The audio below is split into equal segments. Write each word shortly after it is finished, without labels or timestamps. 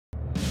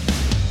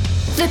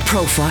The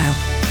Profile.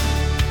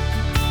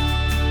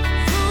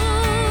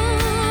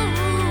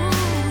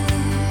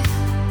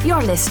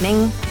 You're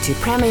listening to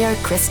Premier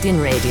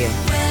Christian Radio.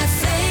 Where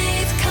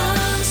faith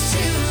comes to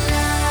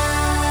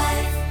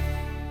life.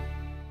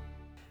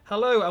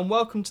 Hello and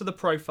welcome to The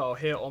Profile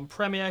here on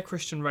Premier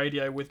Christian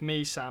Radio with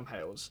me, Sam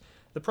Hales.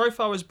 The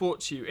Profile is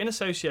brought to you in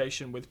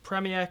association with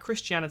Premier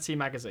Christianity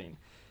magazine.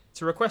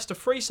 To request a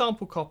free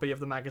sample copy of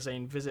the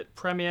magazine, visit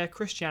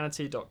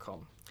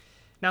premierchristianity.com.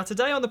 Now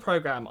today on the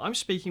programme, I'm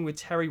speaking with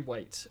Terry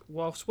Waite.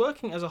 Whilst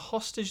working as a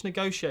hostage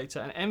negotiator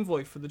and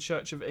envoy for the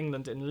Church of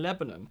England in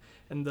Lebanon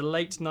in the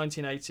late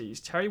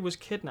 1980s, Terry was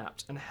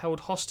kidnapped and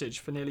held hostage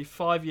for nearly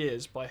 5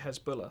 years by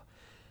Hezbollah.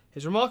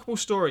 His remarkable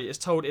story is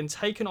told in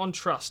Taken on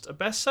Trust, a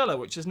bestseller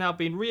which has now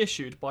been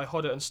reissued by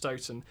Hodder and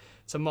Stoughton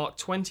to mark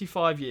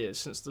 25 years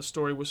since the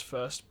story was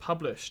first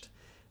published.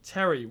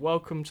 Terry,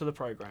 welcome to the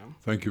programme.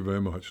 Thank you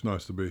very much.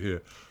 Nice to be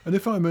here. And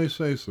if I may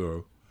say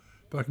so,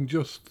 if I can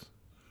just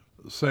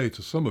say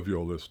to some of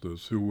your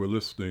listeners who were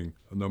listening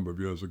a number of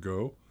years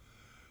ago,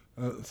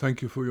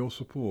 thank you for your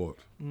support,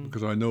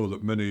 because I know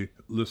that many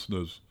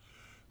listeners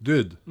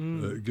did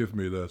give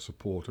me their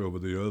support over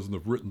the years and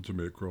have written to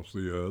me across the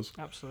years.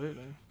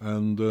 Absolutely.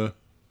 And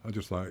I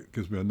just like, it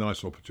gives me a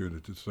nice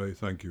opportunity to say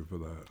thank you for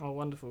that. Oh,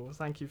 wonderful. Well,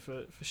 thank you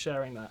for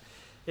sharing that.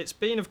 It's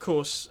been, of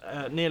course,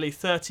 nearly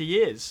 30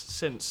 years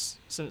since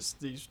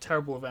these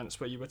terrible events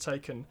where you were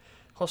taken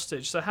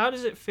hostage. So how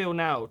does it feel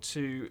now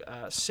to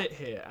sit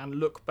here and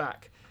look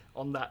back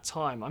on that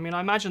time? I mean, I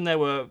imagine there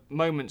were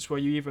moments where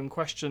you even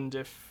questioned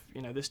if,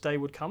 this day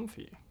would come for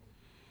you.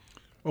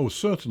 Oh,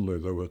 certainly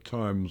there were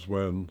times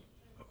when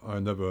I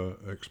never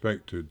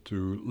expected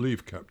to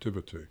leave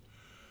captivity.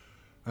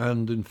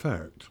 And in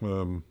fact,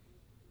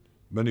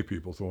 many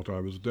people thought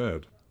I was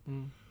dead.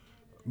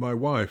 My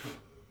wife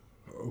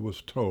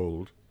was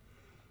told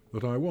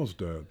that I was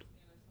dead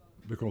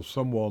because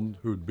someone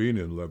who'd been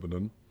in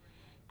Lebanon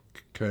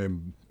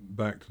came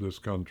back to this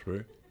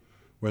country,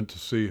 went to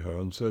see her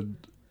and said,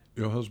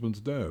 "Your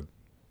husband's dead."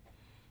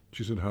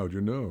 She said, "How do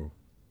you know?"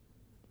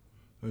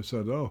 They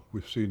said, "Oh,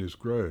 we've seen his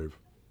grave."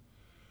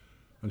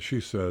 And she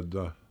said,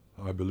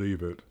 "I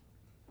believe it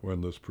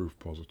when there's proof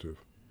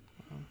positive."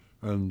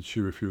 And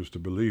she refused to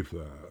believe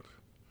that.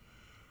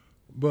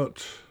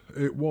 But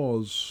it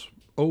was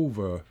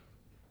over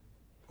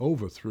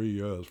 3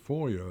 years,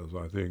 4 years,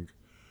 I think,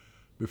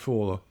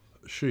 before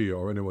she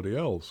or anybody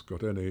else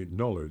got any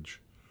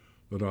knowledge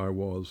that I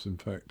was, in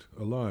fact,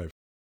 alive.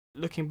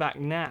 Looking back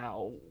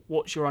now,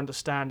 what's your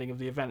understanding of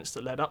the events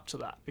that led up to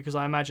that? Because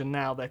I imagine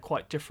now they're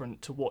quite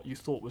different to what you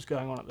thought was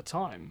going on at the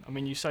time. I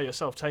mean, you say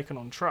yourself, taken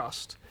on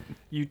trust.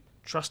 You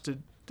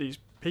trusted these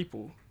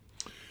people.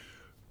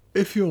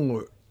 If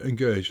you're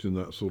engaged in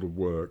that sort of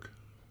work,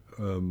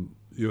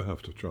 you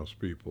have to trust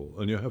people,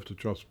 and you have to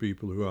trust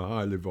people who are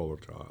highly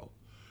volatile.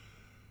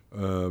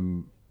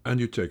 And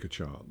you take a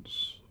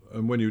chance.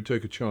 And when you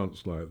take a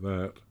chance like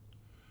that,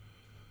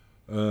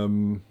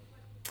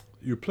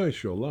 you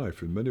place your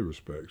life in many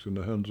respects in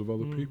the hands of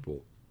other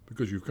people,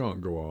 because you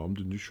can't go armed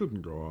and you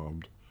shouldn't go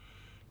armed.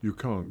 You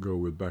can't go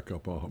with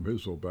backup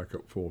armies or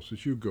backup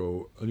forces. You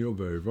go and you're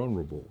very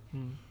vulnerable.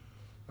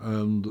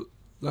 And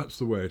that's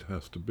the way it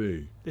has to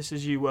be. This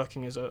is you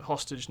working as a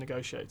hostage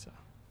negotiator.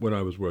 When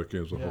I was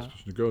working as a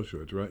hostage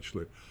negotiator,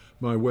 actually,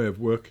 my way of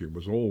working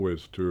was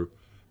always to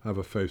have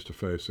a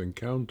face-to-face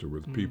encounter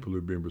with people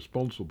who'd been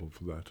responsible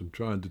for that and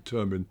try and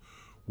determine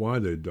why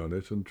they'd done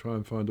it and try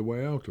and find a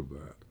way out of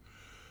that.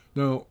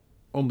 Now,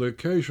 on the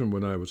occasion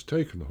when I was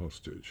taken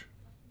hostage,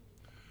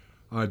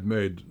 I'd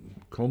made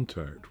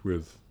contact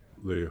with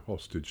the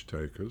hostage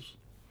takers,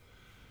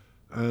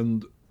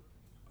 and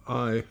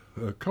a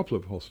couple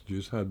of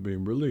hostages had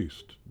been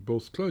released,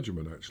 both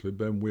clergymen actually,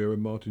 Ben Weir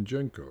and Martin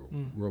Jenko,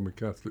 Roman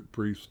Catholic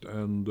priest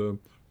and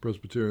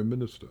Presbyterian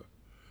minister.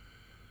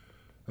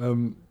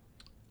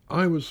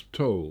 I was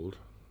told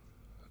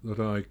that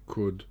I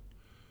could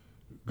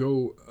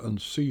go and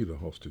see the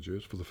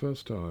hostages for the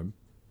first time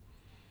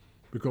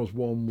because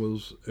one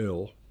was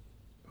ill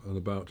and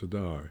about to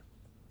die.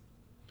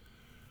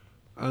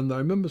 And I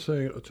remember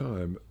saying at the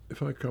time,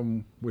 "If I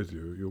come with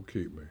you, you'll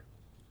keep me."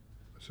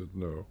 I said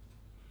no.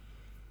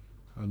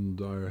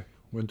 And I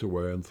went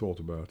away and thought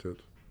about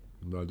it,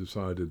 and I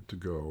decided to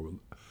go.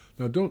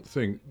 Now, don't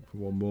think for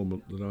one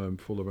moment that I'm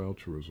full of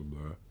altruism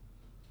there.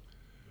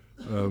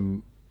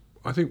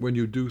 I think when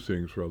you do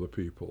things for other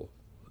people,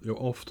 you're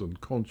often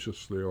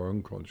consciously or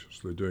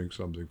unconsciously doing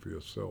something for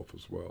yourself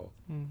as well.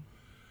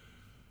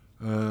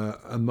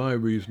 And my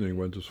reasoning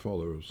went as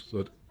follows,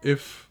 that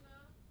if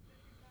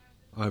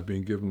I've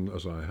been given,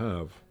 as I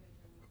have,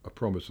 a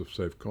promise of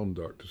safe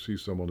conduct to see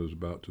someone who's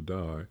about to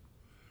die,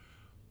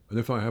 and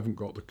if I haven't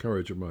got the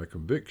courage of my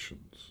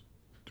convictions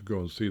to go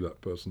and see that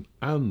person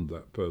and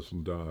that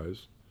person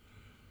dies,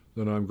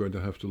 then I'm going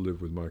to have to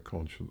live with my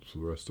conscience for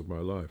the rest of my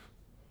life.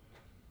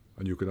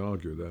 And you can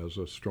argue there's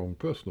a strong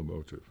personal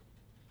motive.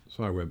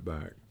 So I went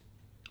back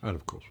and,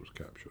 of course, was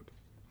captured.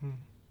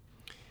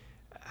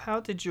 How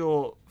did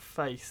your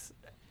faith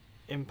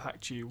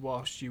impact you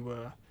whilst you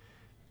were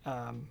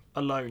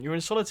alone. You were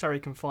in solitary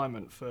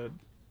confinement for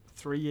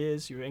 3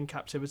 years. You were in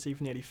captivity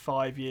for nearly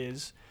 5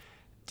 years.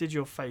 Did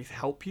your faith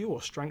help you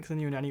or strengthen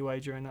you in any way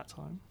during that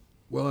time?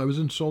 Well, I was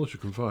in solitary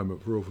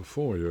confinement for over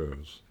 4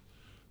 years,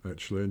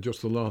 actually, in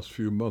just the last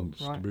few months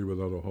to be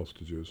with other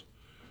hostages.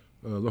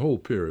 The whole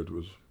period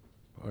was,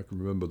 I can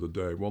remember the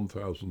day,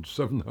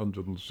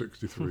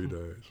 1,763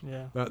 days.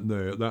 Yeah.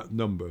 That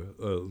number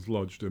is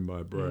lodged in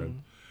my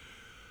brain.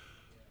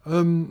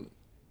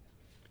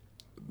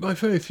 My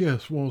faith,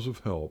 yes, was of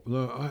help.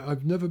 Now,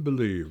 I've never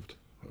believed,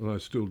 and I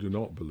still do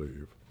not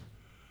believe,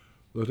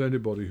 that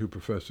anybody who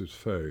professes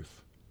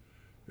faith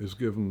is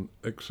given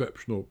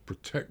exceptional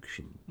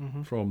protection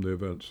from the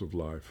events of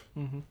life.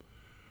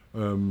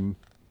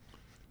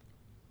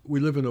 We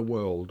live in a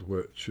world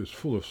which is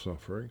full of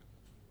suffering,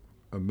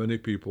 and many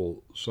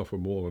people suffer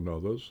more than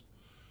others,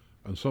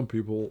 and some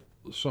people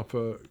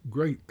suffer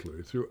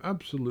greatly through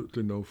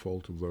absolutely no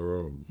fault of their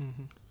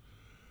own.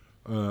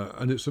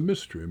 And it's a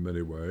mystery in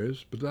many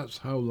ways, but that's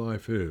how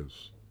life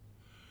is.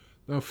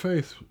 Now,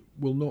 faith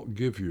will not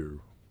give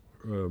you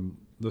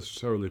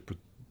necessarily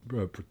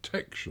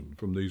protection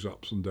from these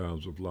ups and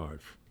downs of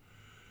life.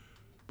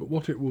 But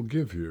what it will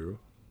give you,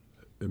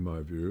 in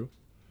my view,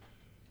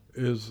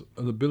 is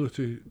an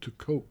ability to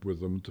cope with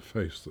them, to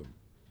face them,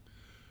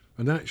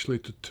 and actually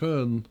to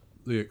turn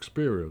the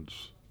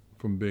experience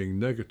from being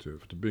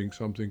negative to being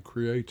something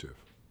creative.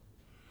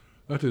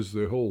 That is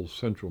the whole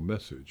central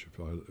message,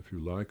 if you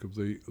like, of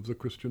the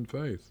Christian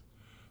faith,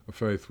 a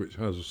faith which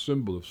has a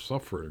symbol of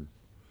suffering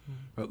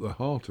at the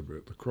heart of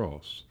it, the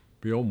cross,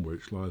 beyond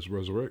which lies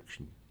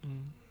resurrection.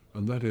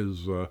 And that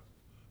is a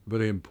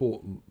very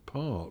important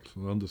part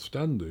and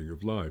understanding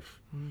of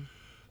life.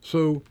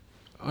 So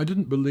I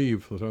didn't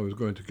believe that I was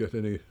going to get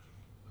any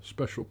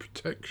special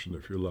protection,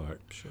 if you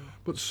like. Sure.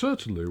 But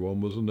certainly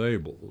one was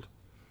enabled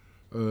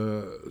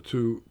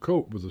to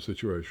cope with the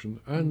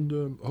situation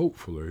and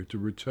hopefully to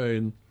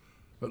retain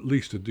at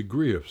least a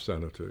degree of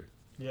sanity.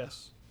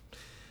 Yes.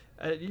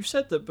 You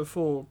said that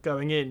before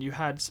going in you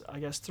had, I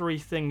guess, 3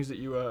 things that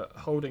you were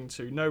holding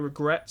to. No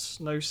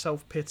regrets, no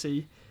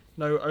self-pity,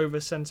 no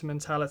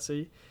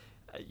over-sentimentality.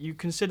 You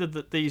considered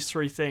that these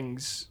 3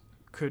 things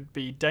could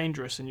be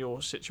dangerous in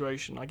your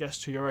situation, I guess,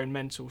 to your own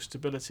mental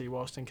stability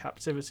whilst in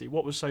captivity.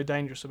 What was so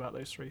dangerous about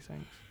those 3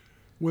 things?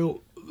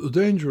 Well, the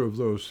danger of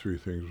those 3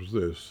 things was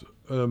this.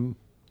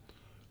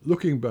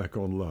 Looking back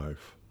on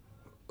life,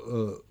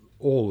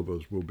 all of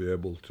us will be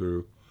able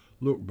to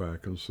look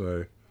back and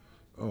say,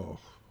 oh,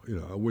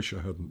 I wish I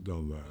hadn't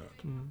done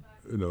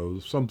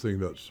that. Something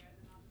that's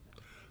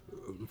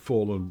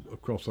fallen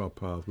across our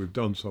path. We've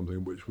done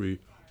something which we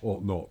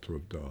ought not to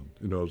have done.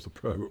 As the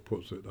poet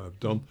puts it, I've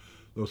done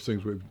those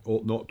things we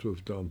ought not to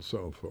have done, so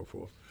on and so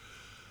forth.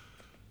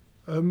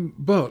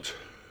 But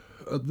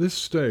at this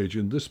stage,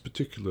 in this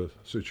particular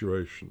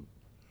situation,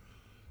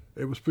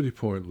 it was pretty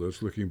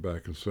pointless looking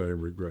back and saying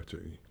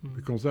regretting,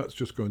 because that's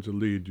just going to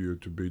lead you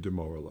to be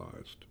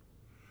demoralized.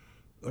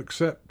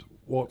 Accept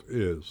what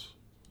is.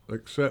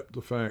 Accept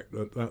the fact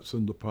that that's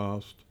in the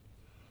past.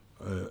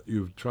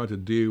 You've tried to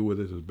deal with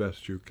it as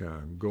best you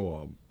can. Go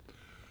on.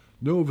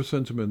 No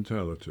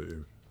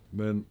over-sentimentality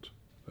meant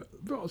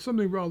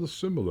something rather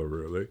similar,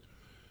 really.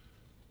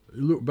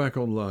 You look back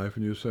on life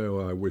and you say,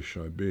 oh, I wish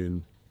I'd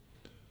been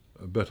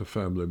a better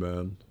family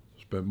man,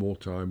 spent more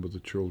time with the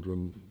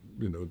children,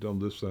 done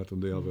this, that,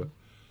 and the other.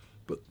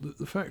 But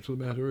the fact of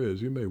the matter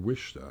is, you may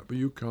wish that, but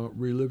you can't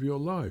relive your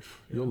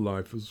life. Yeah. Your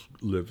life is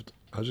lived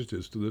as it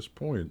is to this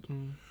point.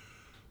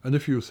 And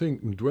if you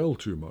think and dwell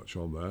too much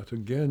on that,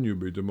 again you'll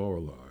be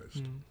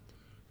demoralized.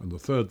 And the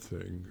third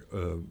thing,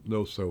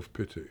 no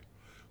self-pity.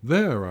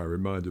 There I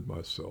reminded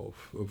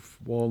myself of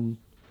one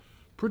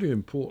pretty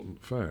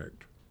important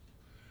fact,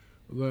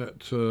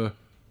 that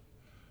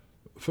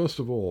first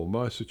of all,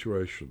 my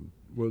situation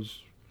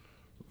was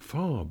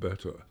far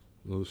better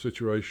than the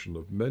situation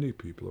of many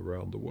people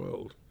around the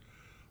world.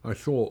 I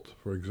thought,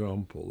 for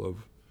example,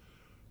 of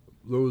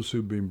those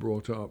who'd been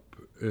brought up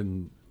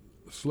in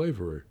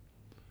slavery,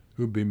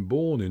 who'd been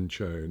born in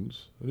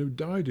chains and who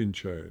died in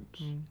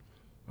chains.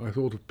 I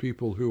thought of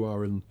people who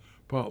are in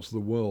parts of the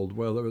world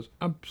where there is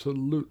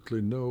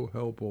absolutely no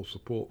help or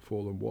support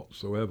for them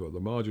whatsoever, the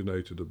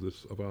marginated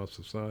of our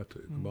society,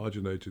 the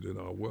marginated in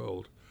our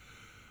world.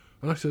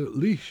 And I said, at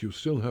least you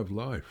still have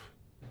life,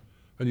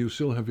 and you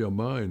still have your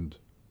mind.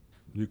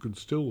 You can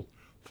still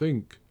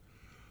think.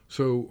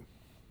 So,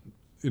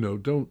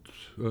 don't,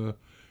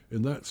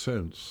 in that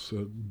sense,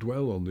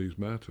 dwell on these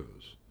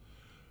matters.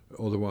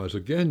 Otherwise,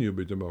 again, you'll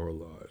be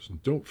demoralized,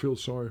 and don't feel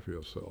sorry for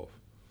yourself.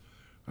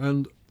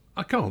 And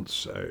I can't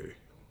say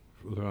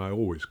that I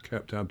always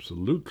kept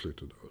absolutely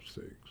to those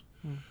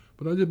things,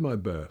 but I did my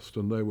best,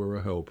 and they were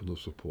a help and a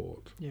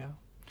support. Yeah,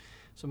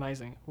 it's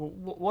amazing. Well,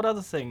 what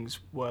other things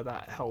were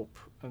that help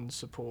and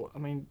support? I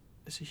mean,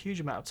 it's a huge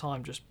amount of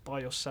time just by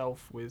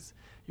yourself.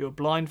 You were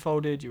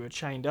blindfolded, you were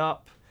chained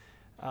up,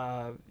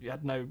 you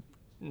had no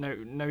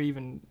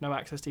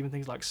access to even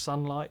things like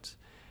sunlight.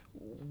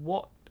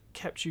 What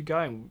kept you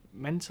going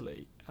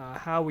mentally?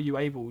 How were you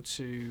able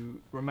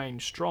to remain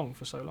strong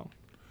for so long?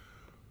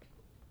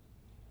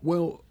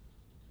 Well,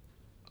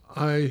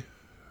 I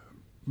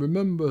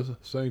remember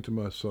saying to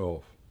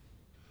myself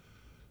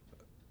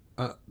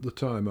at the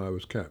time I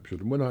was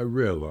captured, and when I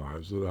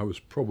realised that I was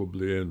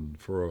probably in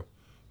for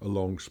a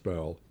long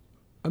spell,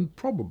 and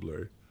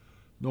probably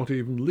not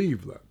even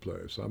leave that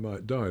place, I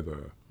might die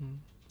there.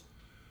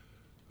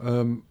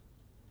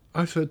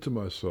 I said to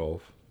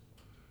myself,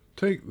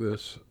 take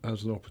this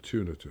as an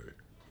opportunity.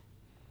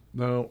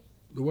 Now,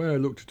 the way I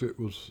looked at it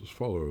was as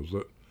follows,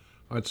 that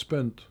I'd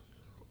spent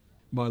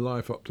my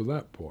life up to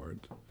that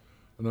point,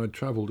 and I'd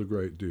travelled a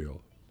great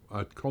deal.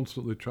 I'd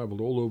constantly travelled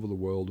all over the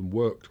world and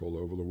worked all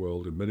over the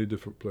world in many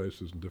different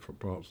places and different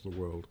parts of the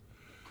world.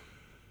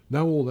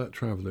 Now all that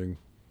travelling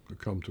had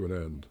come to an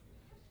end,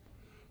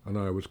 and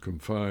I was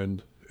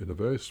confined in a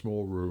very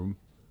small room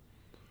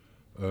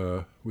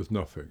with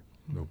nothing.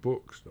 No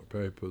books, no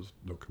papers,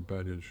 no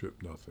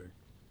companionship, nothing.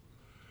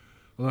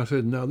 And I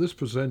said, now this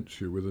presents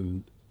you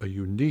with a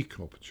unique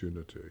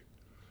opportunity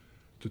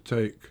to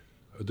take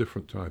a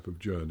different type of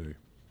journey,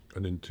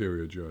 an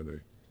interior journey,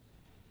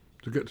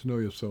 to get to know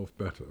yourself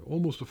better,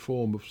 almost a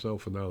form of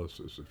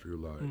self-analysis, if you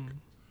like.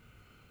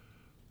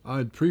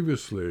 I'd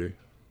previously,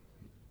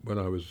 when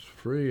I was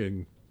free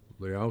in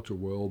the outer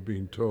world,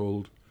 been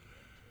told,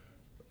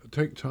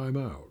 take time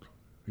out,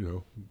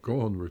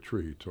 go on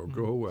retreat or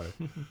go away.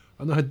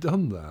 And I'd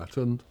done that,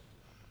 and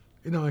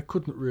I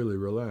couldn't really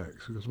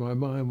relax because my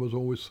mind was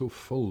always so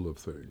full of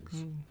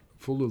things,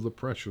 full of the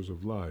pressures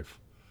of life.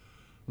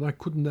 And I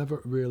could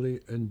never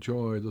really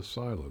enjoy the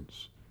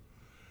silence.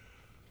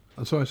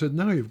 And so I said,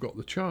 now you've got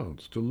the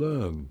chance to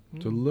learn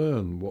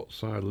what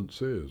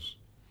silence is.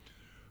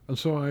 And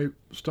so I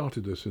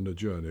started this inner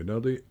journey. Now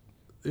the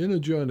inner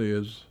journey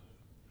is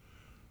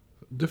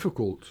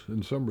difficult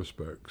in some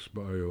respects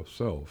by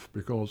yourself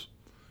because,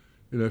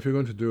 if you're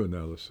going to do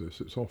analysis,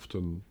 it's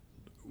often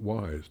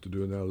wise to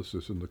do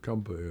analysis in the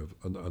company of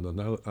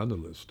an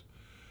analyst,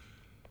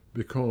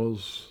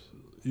 because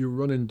you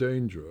run in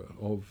danger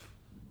of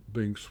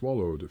being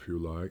swallowed, if you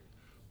like,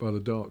 by the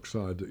dark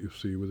side that you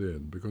see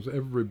within, because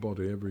every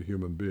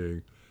human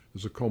being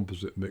is a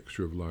composite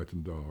mixture of light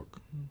and dark,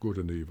 good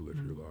and evil, if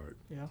you like.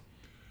 Yeah.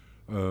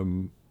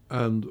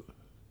 And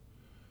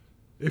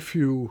if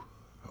you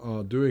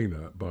are doing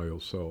that by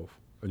yourself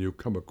and you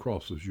come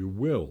across, as you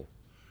will,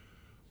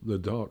 the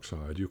dark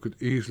side, you could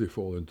easily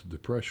fall into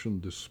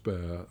depression,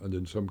 despair, and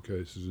in some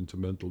cases into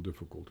mental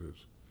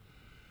difficulties.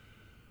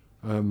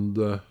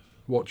 And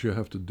what you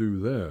have to do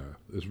there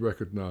is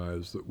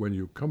recognize that when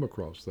you come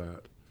across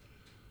that,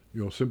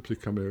 you're simply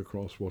coming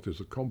across what is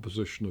a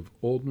composition of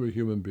ordinary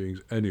human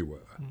beings anywhere.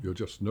 You're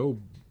just no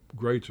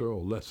greater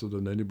or lesser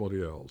than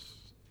anybody else.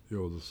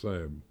 You're the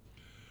same.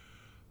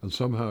 And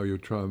somehow you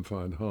try and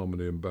find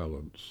harmony and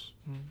balance.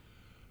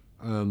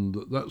 And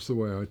that's the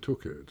way I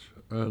took it.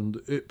 And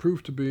it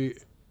proved to be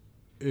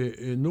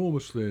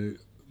enormously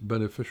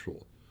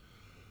beneficial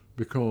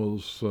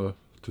because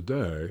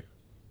today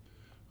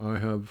I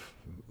have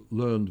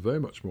learned very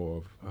much more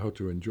of how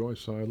to enjoy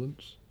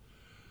silence.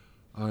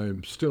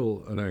 I'm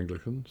still an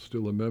Anglican,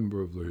 still a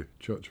member of the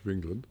Church of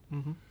England,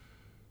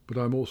 but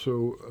I'm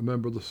also a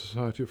member of the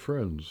Society of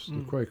Friends,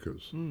 the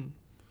Quakers,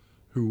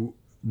 who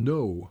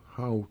know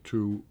how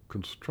to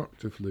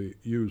constructively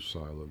use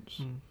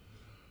silence.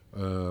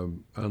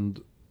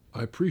 And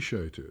I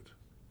appreciate it.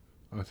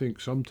 I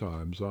think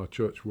sometimes our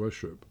church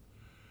worship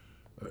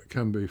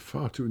can be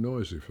far too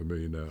noisy for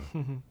me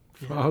now,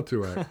 far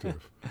too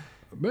active.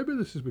 Maybe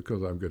this is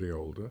because I'm getting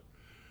older,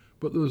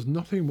 but there's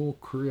nothing more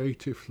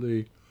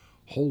creatively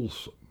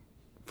wholesome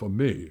for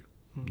me,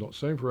 I'm not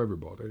saying for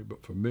everybody,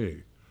 but for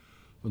me,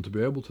 than to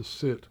be able to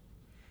sit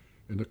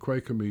in a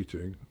Quaker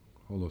meeting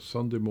on a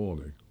Sunday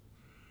morning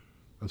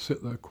and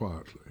sit there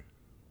quietly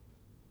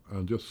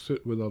and just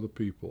sit with other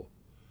people.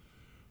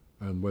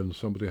 And when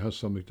somebody has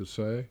something to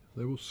say,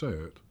 they will say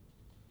it,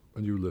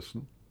 and you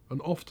listen. And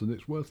often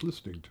it's worth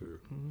listening to,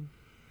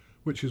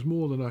 which is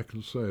more than I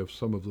can say of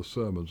some of the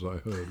sermons I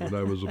heard when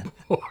I was a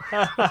boy.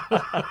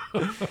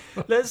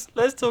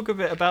 Let's talk a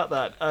bit about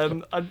that.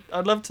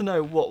 I'd love to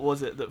know, what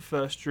was it that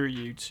first drew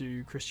you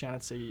to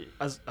Christianity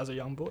as a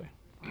young boy?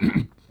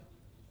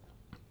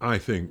 I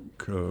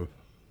think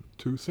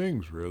two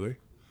things, really.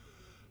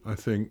 I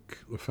think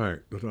the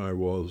fact that I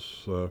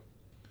was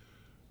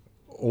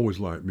always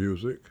liked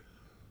music,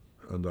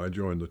 and I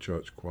joined the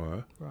church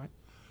choir. Right.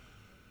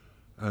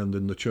 And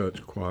in the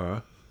church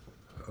choir,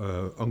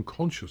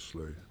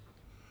 unconsciously,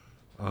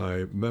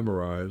 I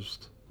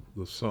memorized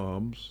the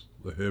psalms,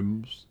 the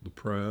hymns, the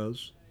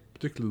prayers,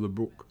 particularly the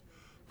Book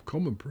of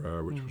Common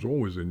Prayer, which was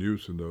always in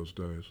use in those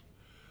days.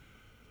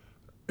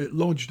 It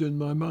lodged in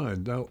my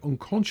mind. Now,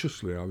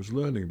 unconsciously, I was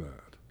learning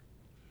that.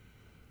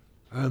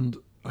 And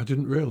I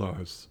didn't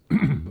realize,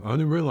 I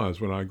only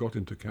realized when I got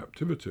into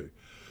captivity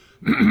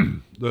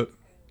that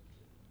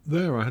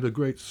there I had a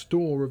great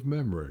store of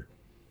memory.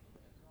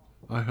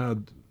 I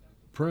had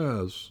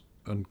prayers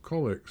and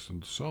collects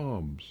and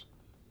psalms.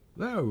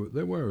 There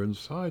they were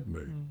inside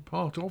me,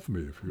 part of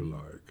me, if you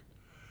like.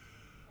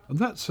 And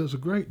that says a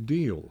great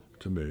deal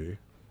to me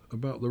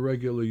about the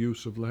regular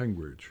use of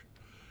language,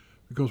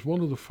 Because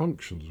one of the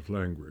functions of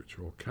language,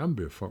 or can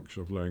be a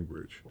function of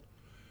language,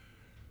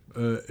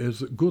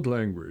 is that good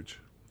language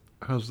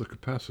has the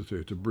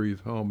capacity to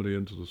breathe harmony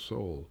into the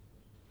soul.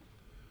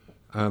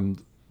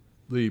 And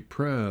the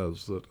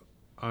prayers that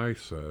I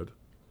said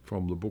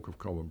from the Book of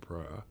Common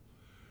Prayer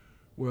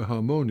were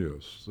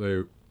harmonious.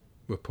 They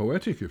were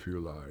poetic, if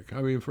you like.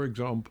 I mean, for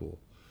example,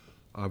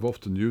 I've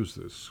often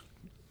used this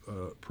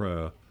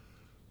prayer,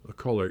 the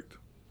collect,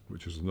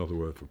 which is another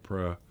word for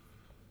prayer.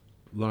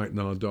 Light in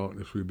our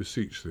darkness we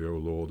beseech thee, O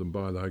Lord, and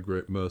by thy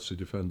great mercy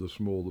defend us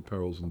from all the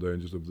perils and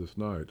dangers of this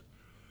night,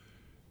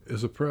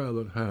 is a prayer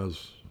that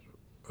has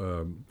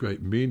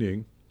great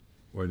meaning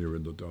when you're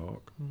in the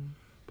dark,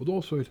 but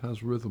also it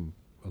has rhythm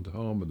and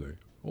harmony,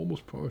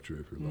 almost poetry,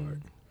 if you like.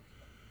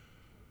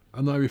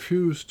 And I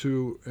refuse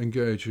to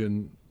engage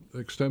in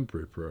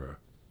extempore prayer,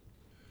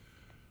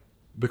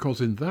 because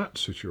in that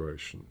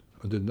situation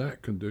and in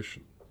that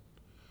condition,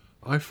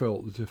 I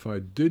felt that if I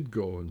did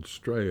go and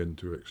stray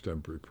into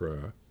extempore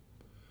prayer,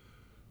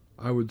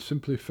 I would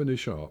simply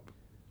finish up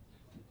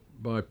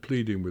by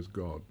pleading with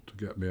God to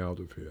get me out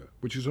of here,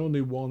 which is only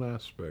one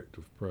aspect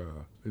of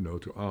prayer,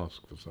 to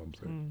ask for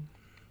something.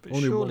 But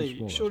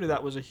surely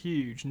that was a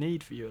huge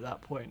need for you at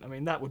that point. I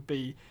mean, that would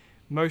be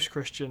most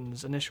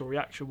Christians' initial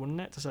reaction, wouldn't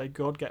it? To say,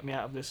 God, get me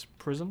out of this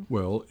prison?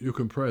 Well, you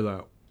can pray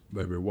that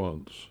maybe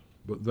once,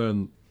 but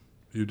then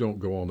you don't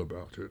go on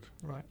about it.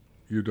 Right.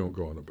 You don't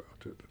go on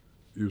about it.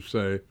 You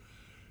say,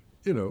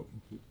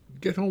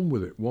 get on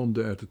with it one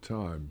day at a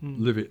time.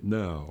 Live it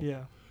now.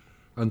 Yeah.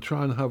 And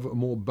try and have a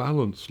more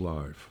balanced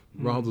life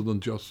rather than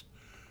just,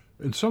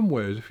 in some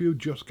ways, if you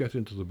just get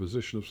into the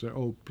position of saying,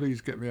 oh, please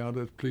get me out of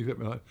this, please get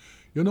me out,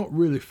 you're not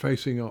really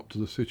facing up to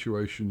the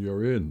situation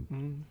you're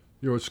in.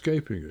 You're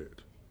escaping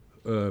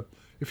it.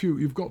 If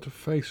you've got to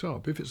face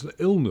up, if it's an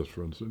illness,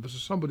 for instance, if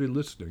there's somebody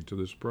listening to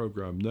this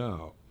program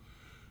now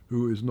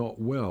who is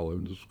not well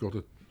and has got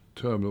a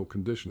terminal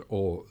condition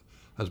or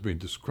has been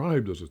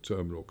described as a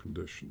terminal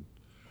condition,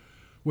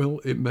 well,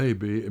 it may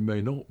be, it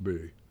may not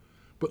be,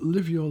 but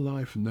live your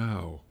life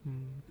now.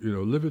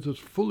 Live it as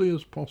fully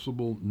as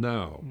possible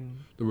now.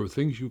 There are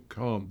things you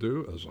can't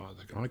do, as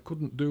I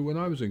couldn't do when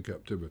I was in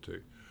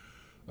captivity.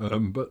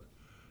 But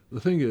the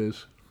thing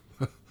is,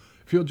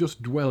 if you're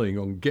just dwelling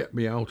on get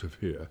me out of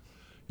here,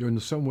 you're in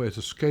some ways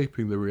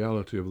escaping the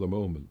reality of the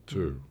moment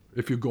too,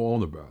 if you go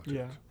on about it.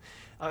 Yeah.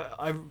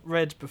 I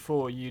read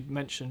before you'd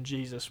mentioned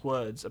Jesus'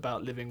 words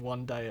about living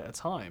one day at a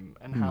time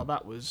and how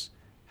that was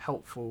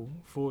helpful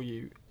for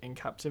you in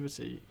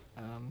captivity.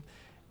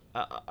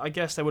 I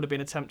guess there would have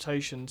been a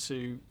temptation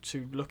to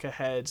look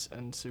ahead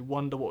and to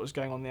wonder what was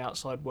going on in the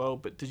outside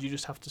world, but did you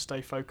just have to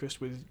stay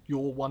focused with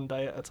your one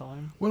day at a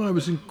time? Well, I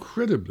was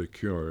incredibly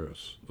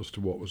curious as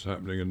to what was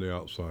happening in the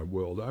outside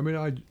world. I mean,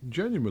 I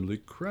genuinely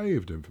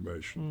craved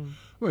information.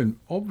 I mean,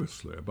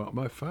 obviously, about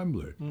my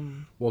family.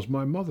 Was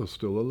my mother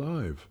still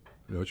alive?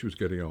 She was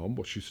getting on.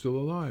 Was she still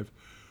alive?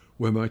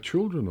 Were my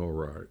children all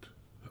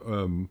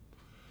right?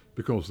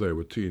 Because they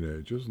were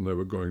teenagers and they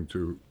were going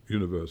to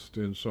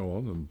university and so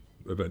on, and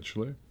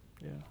eventually.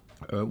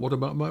 Yeah. What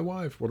about my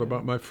wife? What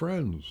about my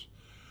friends?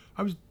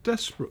 I was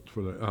desperate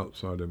for the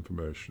outside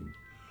information.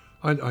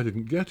 I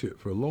didn't get it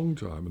for a long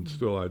time, and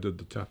still I did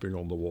the tapping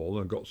on the wall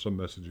and got some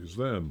messages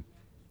then.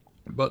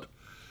 But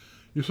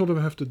you sort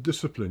of have to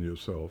discipline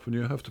yourself, and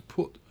you have to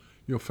put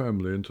your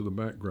family into the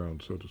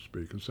background, so to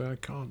speak, and say, I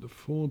can't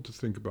afford to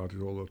think about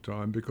it all the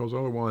time, because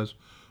otherwise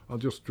I'll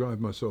just drive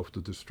myself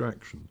to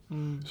distraction.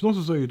 It's not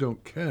as though you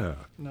don't care.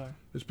 No.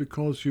 It's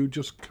because you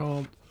just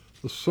can't.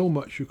 There's so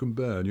much you can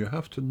bear, and you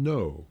have to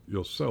know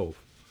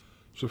yourself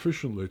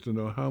sufficiently to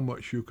know how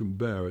much you can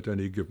bear at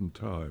any given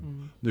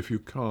time. And if you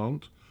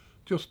can't,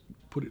 just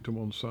put it to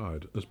one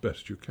side as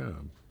best you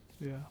can.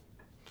 Yeah.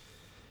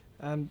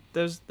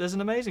 There's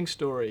an amazing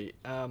story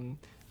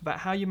about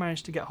how you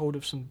managed to get hold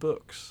of some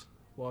books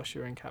whilst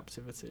you were in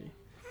captivity.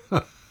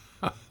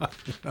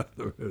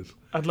 There is.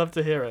 I'd love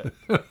to hear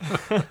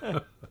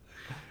it.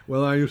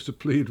 Well, I used to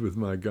plead with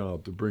my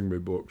guard to bring me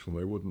books, and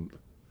they wouldn't.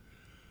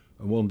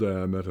 And one day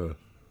I met a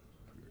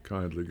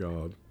kindly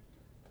guard,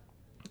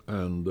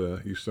 and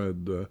he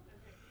said,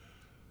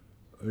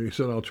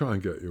 I'll try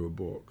and get you a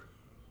book.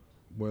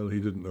 Well, he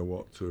didn't know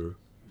what to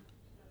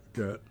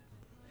get,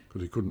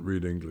 because he couldn't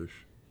read English.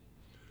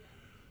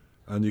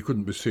 And he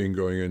couldn't be seen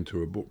going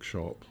into a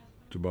bookshop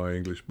to buy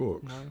English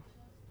books. No.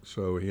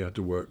 So he had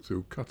to work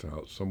through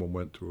cutouts. Someone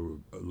went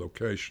to a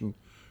location,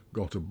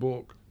 got a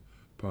book,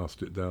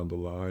 passed it down the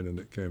line, and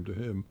it came to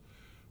him.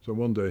 So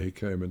one day he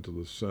came into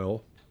the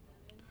cell,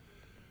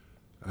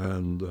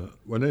 and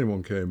when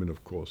anyone came in,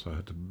 of course, I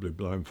had to be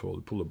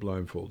blindfolded, pull a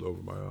blindfold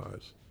over my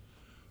eyes.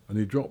 And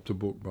he dropped a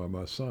book by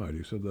my side.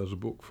 He said, there's a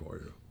book for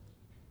you.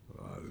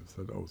 I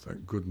said, oh,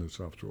 thank goodness,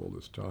 after all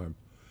this time.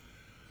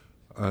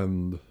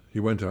 And he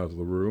went out of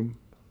the room.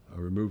 I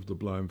removed the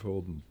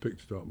blindfold and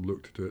picked it up and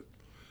looked at it.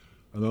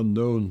 And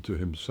unknown to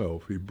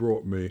himself, he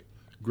brought me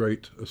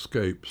Great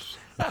Escapes.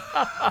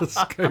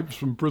 Escapes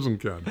from prison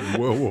camp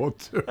in World War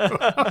II.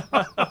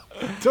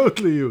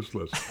 Totally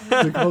useless.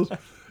 Because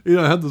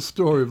I had the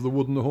story of the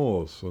wooden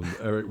horse and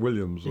Eric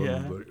Williams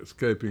and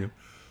escaping.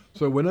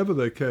 So whenever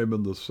they came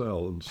in the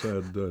cell and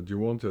said, do you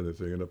want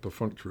anything, in a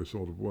perfunctory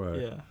sort of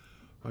way,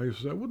 I used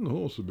to say, a wooden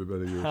horse would be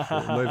very useful.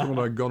 And they thought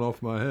I'd gone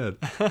off my head.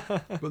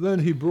 But then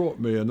he brought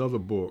me another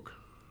book,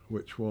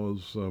 which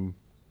was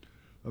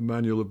a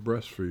manual of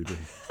breastfeeding.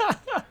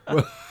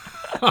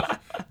 Well,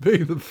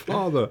 being the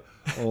father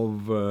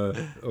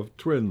of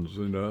twins,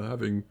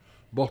 having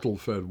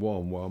bottle-fed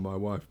one while my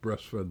wife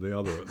breastfed the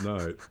other at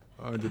night,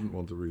 I didn't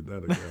want to read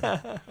that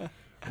again.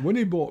 When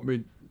he bought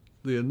me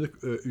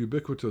the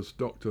ubiquitous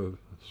Dr.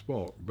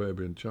 Spock,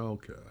 Baby and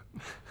Childcare,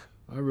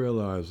 I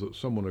realised that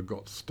someone had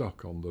got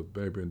stuck on the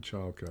Baby and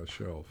Childcare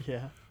shelf.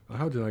 Yeah.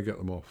 How did I get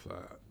them off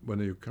that when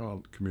you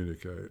can't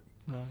communicate?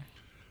 No.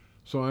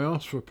 So I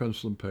asked for a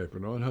pencil and paper.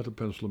 Now, I'd had a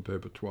pencil and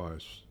paper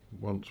twice,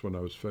 once when I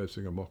was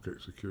facing a mock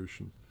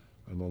execution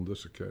and on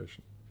this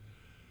occasion.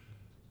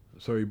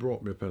 So he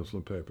brought me a pencil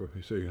and paper.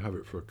 He said, you can have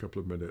it for a couple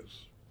of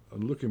minutes.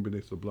 And looking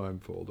beneath the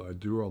blindfold, I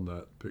drew on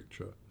that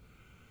picture,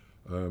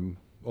 on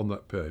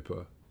that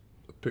paper,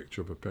 a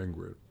picture of a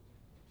penguin.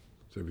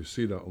 So if you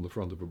see that on the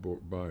front of a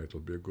book, buy it,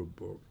 it'll be a good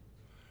book.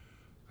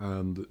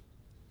 And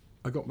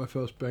I got my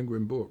first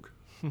penguin book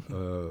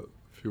a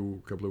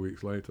couple of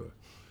weeks later,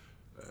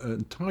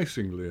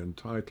 enticingly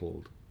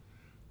entitled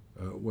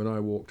When I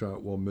Walked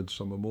Out One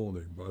Midsummer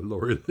Morning by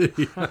Laurie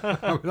Lee.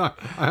 I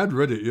had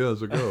read it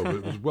years ago, but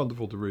it was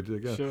wonderful to read it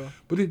again. Sure.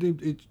 But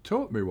it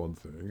taught me one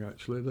thing,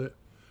 actually, that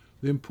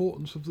the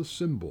importance of the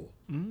symbol.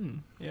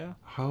 Yeah.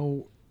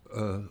 How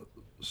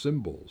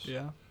symbols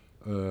Yeah.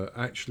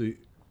 actually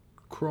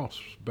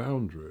cross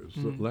boundaries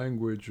that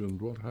language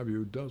and what have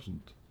you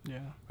doesn't.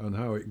 Yeah. And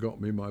how it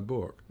got me my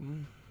book.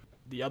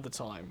 The other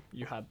time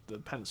you had the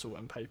pencil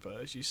and paper,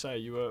 as you say,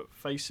 you were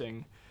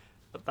facing,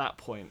 at that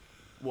point,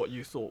 what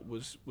you thought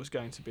was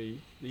going to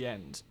be the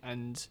end.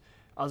 And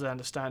as I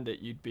understand it,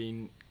 you'd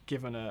been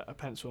given a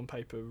pencil and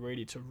paper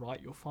really to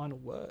write your final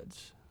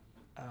words.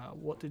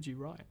 What did you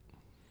write?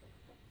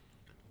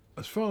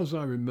 As far as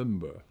I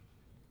remember,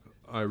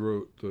 I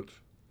wrote that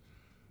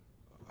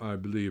I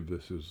believe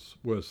this is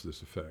words to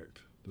this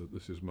effect, that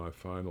this is my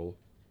final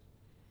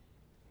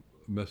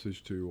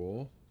message to you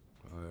all.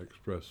 I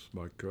express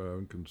my care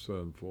and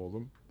concern for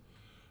them.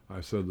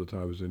 I said that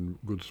I was in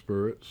good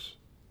spirits.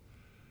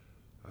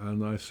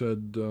 And I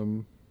said,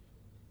 do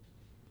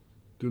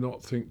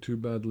not think too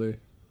badly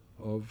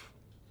of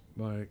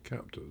my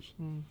captors.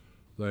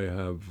 They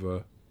have,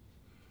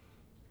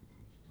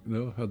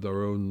 had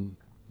their own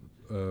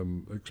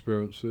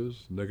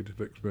experiences,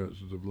 negative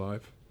experiences of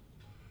life.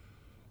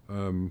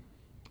 And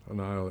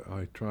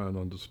I try and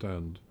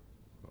understand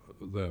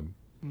them.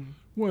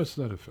 Words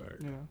to that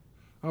effect. Yeah.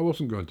 I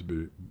wasn't going to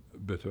be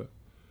bitter.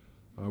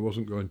 I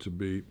wasn't going to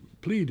be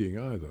pleading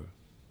either.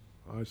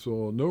 I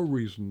saw no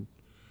reason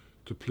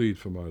to plead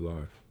for my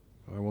life.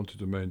 I wanted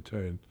to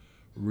maintain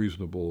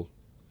reasonable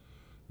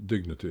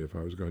dignity if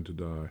I was going to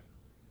die.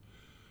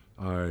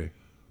 I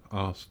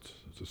asked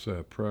to say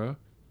a prayer,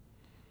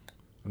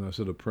 and I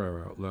said a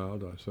prayer out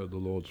loud. I said the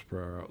Lord's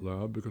Prayer out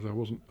loud because I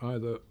wasn't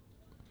either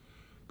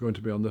going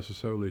to be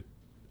unnecessarily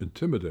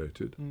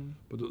intimidated,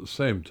 but at the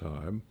same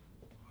time,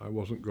 I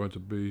wasn't going to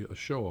be a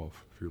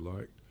show-off, if you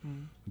like,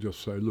 and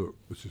just say, look,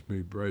 this is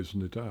me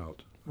brazen it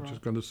out. I'm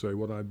just going to say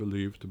what I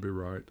believe to be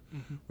right,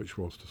 which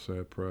was to say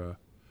a prayer.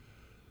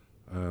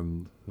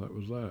 And that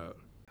was that.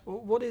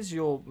 What is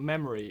your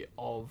memory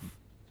of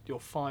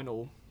your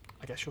final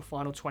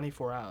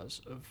 24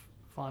 hours of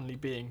finally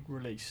being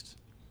released?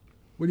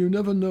 Well, you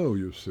never know,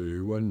 you see,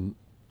 when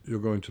you're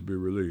going to be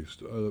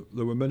released.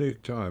 There were many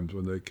times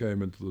when they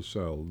came into the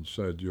cell and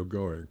said, you're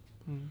going.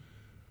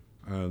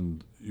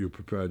 And you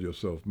prepared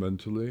yourself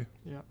mentally,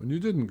 and you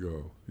didn't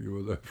go. You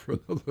were there for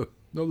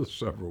another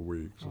several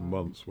weeks and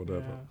months,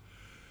 whatever. Yeah.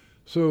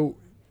 So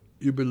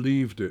you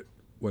believed it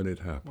when it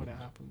happened.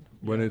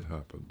 When it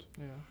happened.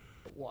 Yeah.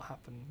 What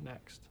happened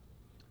next?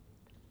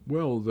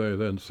 Well, they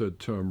then said,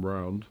 turn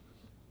round,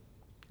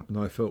 and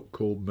I felt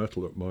cold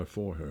metal at my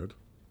forehead.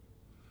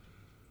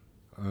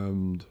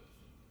 And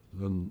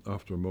then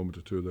after a moment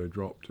or two, they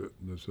dropped it,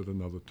 and they said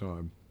another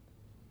time.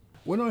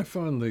 When I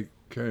finally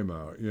came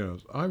out, yes,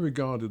 I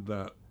regarded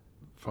that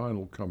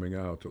final coming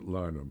out at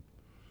Lynham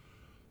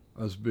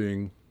as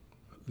being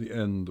the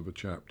end of a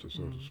chapter,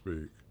 so to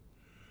speak.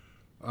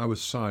 I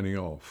was signing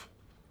off.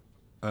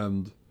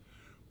 And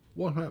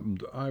what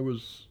happened, I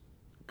was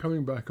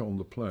coming back on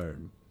the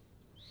plane,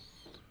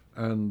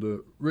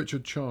 and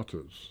Richard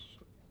Charters,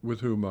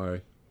 with whom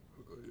I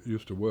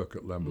used to work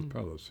at Lambeth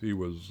Palace, he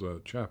was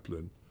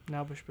chaplain.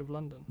 Now Bishop of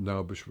London.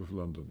 Now Bishop of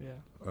London.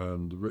 Yeah.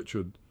 And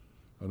Richard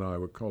and I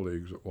were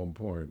colleagues at one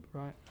point.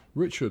 Right.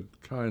 Richard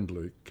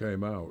kindly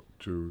came out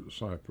to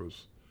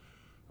Cyprus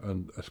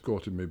and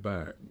escorted me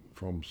back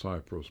from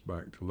Cyprus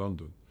back to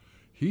London.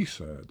 He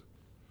said,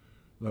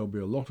 there'll be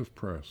a lot of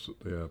press at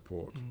the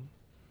airport.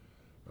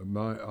 And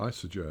I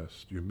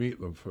suggest you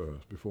meet them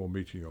first before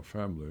meeting your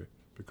family,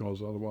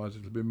 because otherwise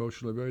it'll be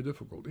emotionally very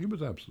difficult. He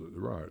was absolutely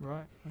right.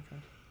 Right,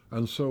 okay.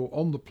 And so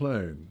on the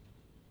plane,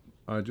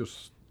 I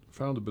just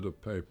found a bit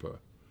of paper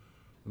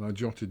and I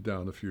jotted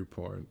down a few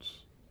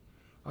points.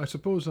 I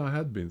suppose I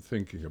had been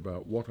thinking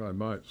about what I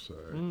might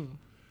say,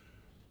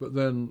 but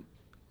then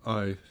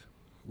I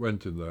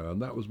went in there,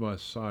 and that was my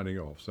signing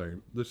off,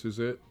 saying, this is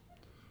it.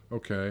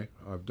 Okay,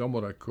 I've done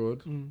what I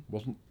could.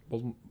 Wasn't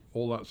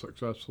all that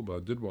successful, but I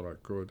did what I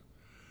could.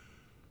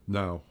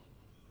 Now,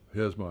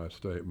 here's my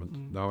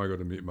statement. Now I got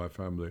to meet my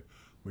family.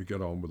 We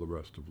get on with the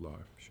rest of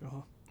life.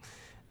 Sure.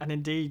 And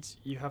indeed,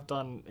 you have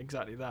done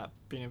exactly that,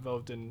 been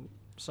involved in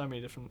so many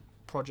different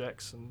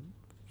projects and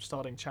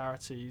starting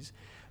charities.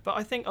 But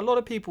I think a lot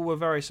of people were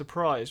very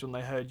surprised when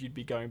they heard you'd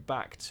be going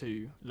back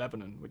to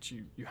Lebanon, which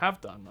you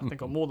have done, I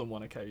think, on more than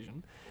one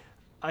occasion.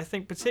 I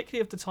think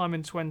particularly of the time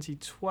in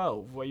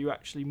 2012 where you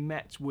actually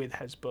met with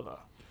Hezbollah.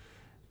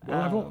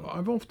 Well,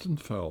 I've often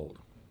felt,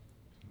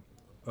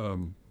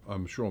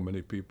 I'm sure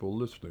many people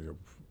listening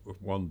have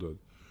wondered,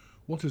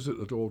 what is it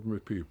that ordinary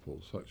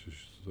people such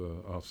as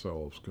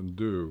ourselves can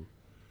do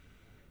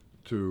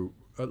to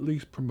at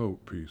least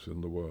promote peace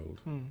in the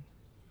world?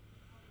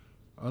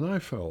 And I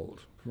felt,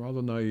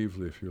 rather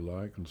naively if you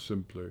like, and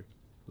simply,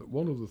 that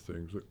one of the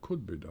things that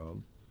could be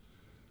done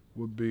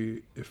would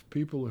be if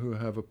people who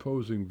have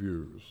opposing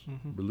views,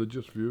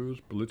 religious views,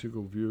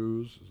 political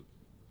views,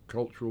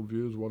 cultural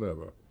views,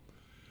 whatever,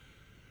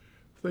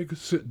 if they could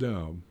sit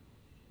down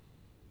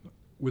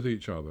with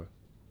each other,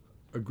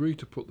 agree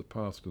to put the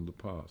past in the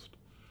past,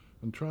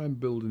 and try and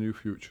build a new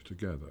future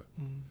together,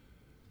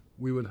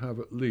 we would have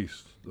at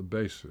least the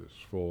basis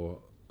for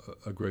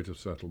a greater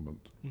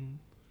settlement.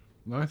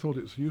 And I thought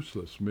it's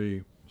useless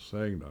me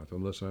saying that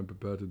unless I'm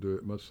prepared to do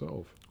it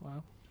myself.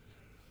 Wow.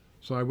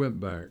 So I went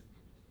back,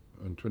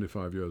 and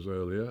 25 years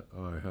earlier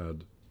I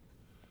had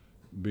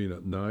been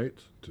at night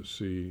to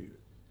see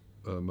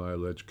my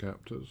alleged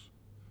captors,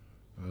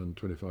 and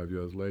 25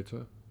 years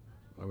later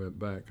I went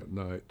back at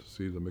night to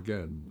see them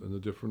again in a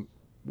different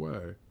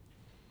way.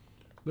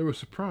 They were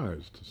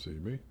surprised to see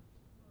me,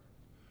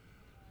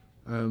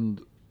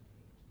 and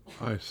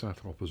I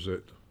sat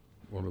opposite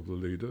one of the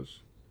leaders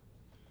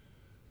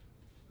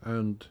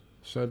and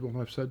said what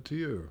I've said to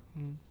you.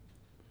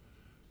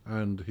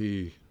 And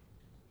he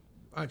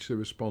actually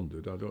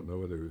responded, I don't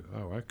know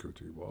how accurate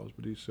he was,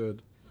 but he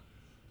said,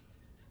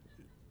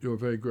 "You're a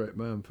very great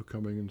man for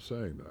coming and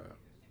saying that.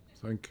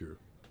 Thank you."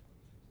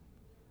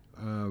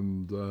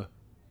 And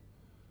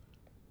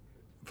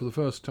for the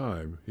first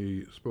time,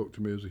 he spoke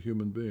to me as a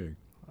human being,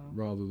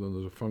 rather than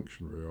as a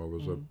functionary or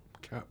as a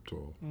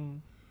captor.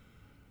 And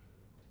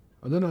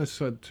then I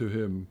said to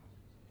him,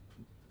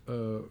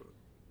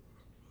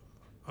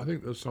 I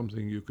think there's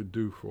something you could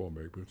do for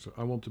me, because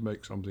I want to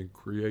make something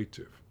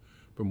creative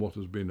from what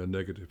has been a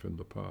negative in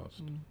the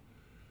past.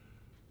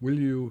 Will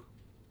you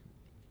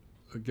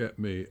get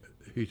me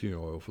heating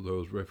oil for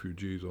those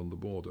refugees on the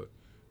border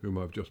whom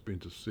I've just been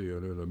to see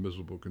and are in a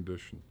miserable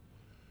condition?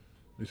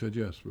 He said,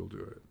 yes, we'll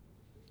do it.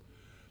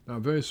 Now, a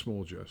very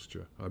small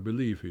gesture. I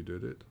believe he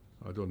did it.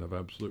 I don't have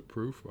absolute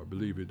proof. I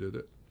believe he did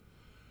it.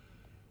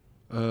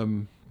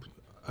 And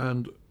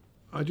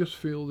I just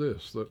feel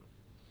this, that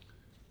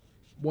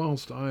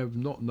whilst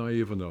I'm not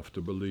naive enough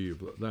to believe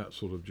that that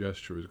sort of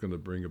gesture is going to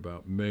bring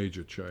about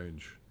major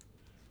change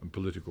and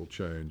political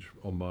change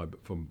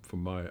from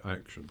my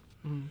action,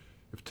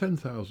 if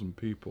 10,000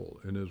 people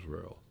in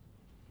Israel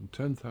and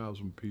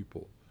 10,000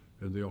 people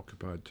in the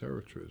occupied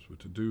territories were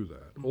to do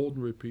that,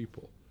 ordinary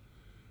people,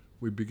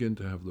 we begin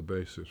to have the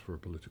basis for a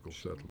political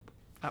settlement.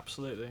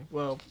 Absolutely.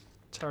 Well,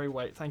 Terry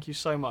Waite, thank you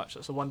so much.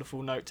 That's a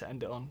wonderful note to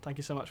end it on. Thank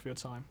you so much for your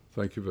time.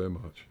 Thank you very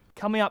much.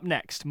 Coming up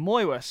next,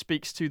 Moira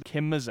speaks to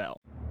Kim Mazel.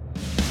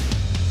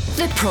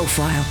 The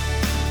Profile.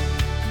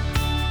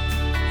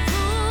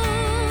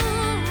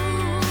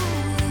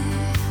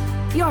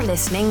 You're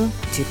listening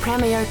to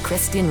Premier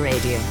Christian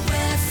Radio.